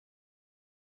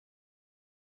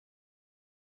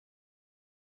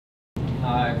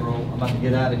about to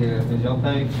get out of here. Here's your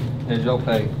pay. Here's your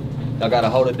pay. Y'all gotta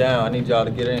hold it down. I need y'all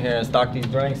to get in here and stock these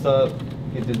drinks up.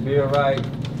 Get this beer right.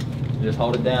 Just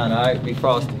hold it down, all right? Be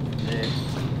frosty. Yeah.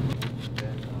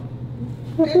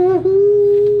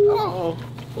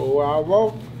 Oh, I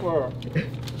woke for.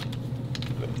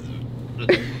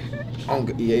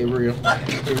 Yeah, it real.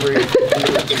 It real.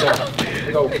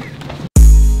 Go. Hey,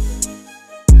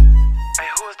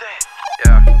 who's that?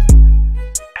 Yeah.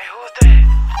 Hey, who's that?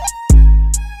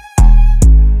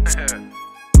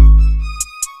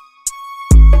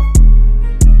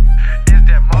 It's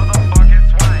that motherfucking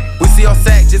Swain. We see your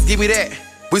sack, just give me that.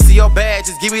 We see your bag,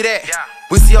 just give me that. Yeah.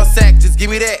 We see your sack, just give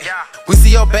me that. Yeah. We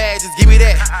see your bag, just give me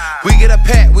that. We get a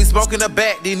pack, we smoking the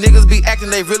back. These niggas be acting,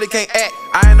 they really can't act.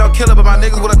 I ain't no killer, but my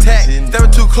niggas will attack.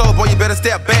 Stepping too close, boy, you better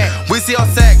step back. We see your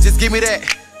sack, just give me that.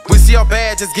 We see your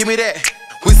bag, just give me that.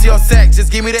 We see your sack,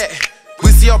 just give me that.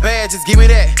 We see your bag, just give me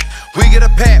that. We get a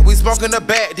pack, we smoking the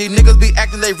back. These niggas be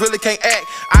acting, they really can't act.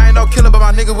 I ain't no killer, but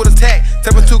my niggas will attack.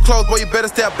 Stepping too close, boy, you better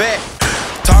step back.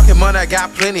 Talking money, I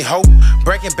got plenty hope.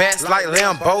 Breaking bats like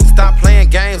Lambo. Stop playing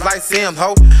games like Sims,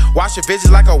 ho. Wash your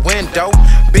bitches like a window.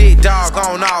 Big dog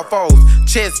on all fours.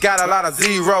 Chest got a lot of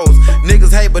zeros.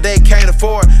 Niggas hate, but they can't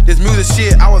afford this music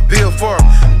shit I was built for.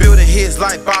 Building hits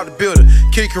like Bob the Builder.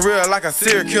 Kill career like a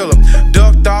serial killer.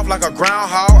 Ducked off like a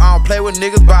groundhog. I don't play with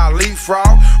niggas, but I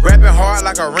leapfrog. Rapping hard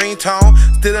like a ringtone.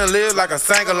 Still and live like a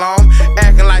sing-along.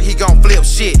 Acting like he gon' flip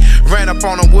shit. Ran up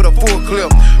on him with a full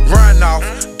clip. Run off,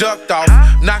 ducked off.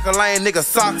 Knock a lame nigga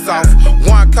socks off.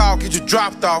 One call, get you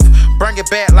dropped off. Bring it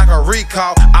back like a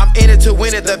recall. I'm in it to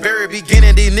win at the very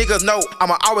beginning. These niggas know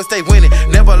I'ma always stay winning.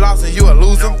 Never lost and you a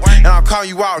loser. And I'll call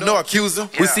you out, no accuser.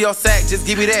 We see your sack, just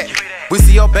give me that. We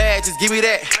see your bag, just give me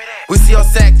that. We see your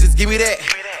sack, just give me that.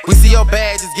 We see your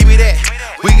bag, just give me that.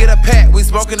 We get a pack, we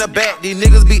smoking the back. These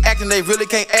niggas be acting, they really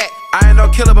can't act. I ain't no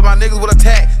killer, but my niggas will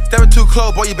attack. Stepping too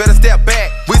close, boy, you better step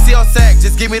back. We see your sack,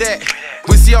 just give me that.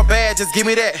 We see your bag, just give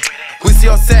me that. We see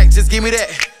your sack, just give me that.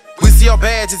 We see your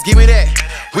bag, just give me that.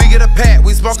 We get a pack,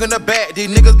 we smoking the back. These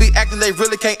niggas be acting, they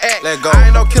really can't act. Let go. I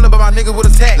ain't no killer, but my niggas will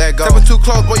attack. Let go. Stepping too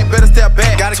close, boy, you better step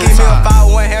back. Gotta keep me a fire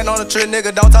with one hand on the tree,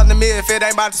 nigga. Don't talk to me if it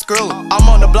ain't about to screw. I'm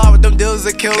on the block with them dealers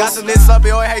and killers. Got some niggas up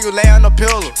your head, you lay on the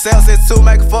pillow. Sales at 2,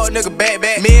 make a fuck nigga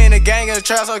back. Me and the gang in the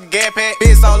trap, so I can get pack.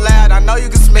 Bitch so loud, I know you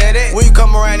can smell it. When you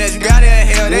come around that, you gotta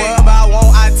inhale that. Whatever I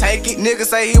want, I take it. Nigga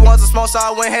say he wants to smoke, so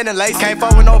I went ahead and lace. Can't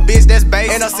fuck with no bitch, that's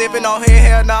base. Ain't no sipping on here,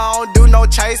 hell no, I don't do no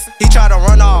chasing. He try to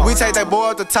run off. We take that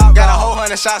boy up the top, got a whole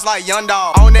 100 shots like Young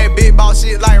Dog. On that big ball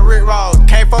shit like Rick Ross.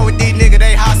 Can't fuck with these niggas,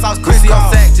 they hot sauce We see your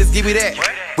crisscross. sack, just give me that.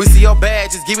 We see your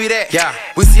bag, just give me that. Yeah.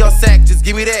 We see your sack, just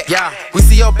give me that. Yeah. We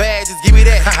see your bag, just give me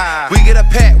that. We get a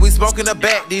pack, we smoking the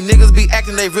back. These niggas be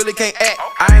acting, they really can't act.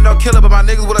 I ain't no killer, but my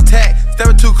niggas will attack.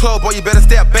 Stepping too close, boy, you better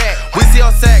step back. We see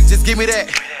your sack, just give me that.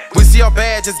 We see your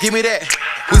bag, just give me that.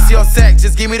 We see your sack,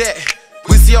 just give me that.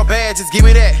 We see your bag, just give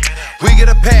me that. We get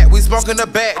a pack, we smoking the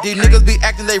back. These niggas be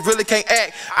acting, they really can't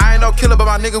act. I ain't no killer, but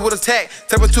my niggas will attack.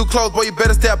 Stepping too close, boy, you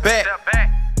better step back.